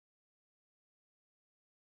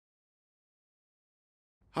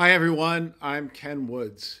Hi, everyone. I'm Ken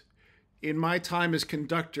Woods. In my time as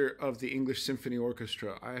conductor of the English Symphony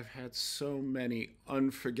Orchestra, I have had so many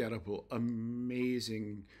unforgettable,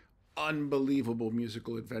 amazing, unbelievable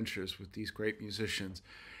musical adventures with these great musicians.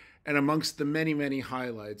 And amongst the many, many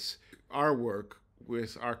highlights, our work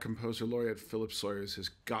with our composer laureate Philip Sawyers has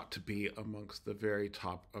got to be amongst the very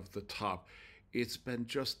top of the top. It's been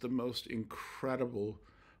just the most incredible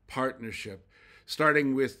partnership,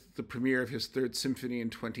 starting with the premiere of his Third Symphony in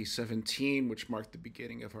 2017, which marked the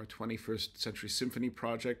beginning of our 21st Century Symphony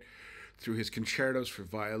project, through his concertos for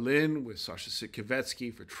violin with Sasha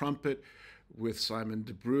Sitkevetsky, for trumpet with Simon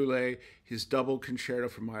de Brule, his double concerto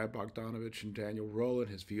for Maya Bogdanovich and Daniel Roland,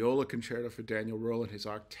 his viola concerto for Daniel Roland, his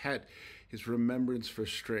octet, his Remembrance for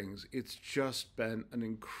Strings. It's just been an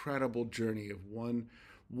incredible journey of one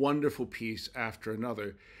wonderful piece after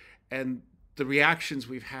another. And the reactions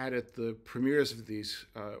we've had at the premieres of these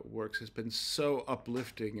works has been so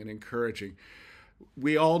uplifting and encouraging.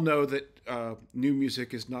 We all know that new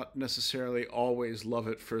music is not necessarily always love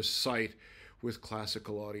at first sight with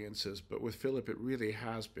classical audiences, but with Philip it really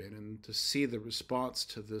has been. And to see the response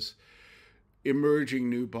to this emerging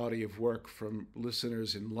new body of work from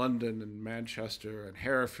listeners in London and Manchester and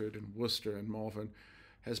Hereford and Worcester and Malvern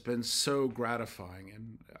has been so gratifying.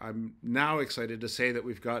 And I'm now excited to say that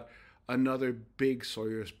we've got another big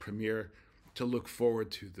Sawyer's premiere to look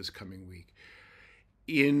forward to this coming week.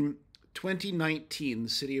 In 2019, the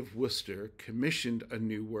city of Worcester commissioned a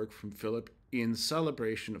new work from Philip in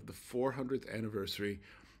celebration of the 400th anniversary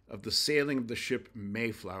of the sailing of the ship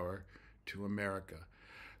Mayflower to America.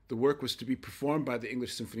 The work was to be performed by the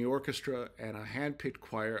English Symphony Orchestra and a hand-picked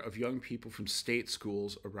choir of young people from state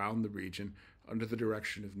schools around the region under the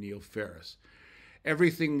direction of Neil Ferris.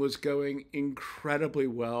 Everything was going incredibly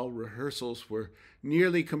well. Rehearsals were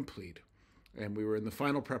nearly complete, and we were in the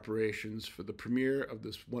final preparations for the premiere of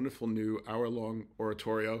this wonderful new hour-long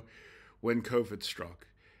oratorio when COVID struck.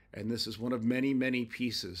 And this is one of many, many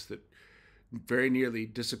pieces that very nearly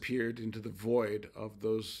disappeared into the void of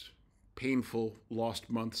those painful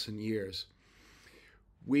lost months and years.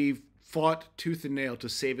 We've fought tooth and nail to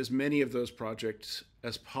save as many of those projects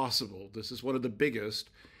as possible. This is one of the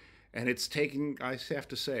biggest, and it's taking, I have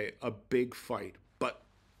to say, a big fight, but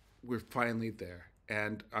we're finally there.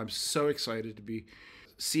 And I'm so excited to be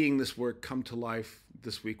seeing this work come to life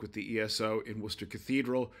this week with the ESO in Worcester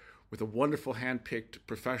Cathedral, with a wonderful hand-picked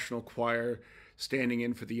professional choir standing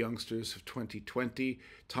in for the youngsters of 2020,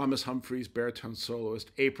 Thomas Humphreys, baritone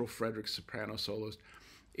soloist, April Fredericks, soprano soloist.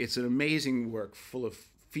 It's an amazing work full of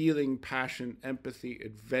feeling, passion, empathy,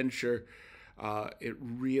 adventure. It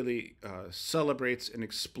really celebrates and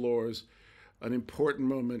explores an important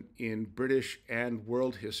moment in British and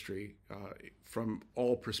world history from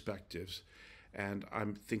all perspectives. And I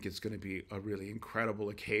think it's going to be a really incredible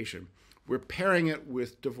occasion. We're pairing it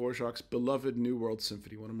with Dvorak's beloved New World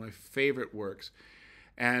Symphony, one of my favorite works,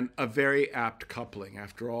 and a very apt coupling.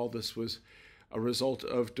 After all, this was a result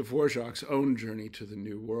of Dvorak's own journey to the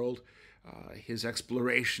New World, his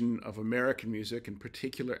exploration of American music, in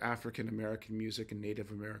particular African American music and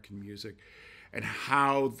Native American music, and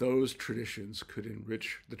how those traditions could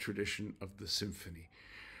enrich the tradition of the symphony.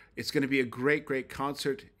 It's going to be a great, great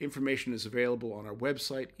concert. Information is available on our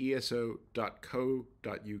website, eso.co.uk.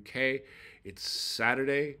 It's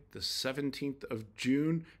Saturday, the 17th of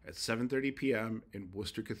June at 7:30 p.m. in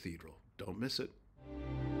Worcester Cathedral. Don't miss it.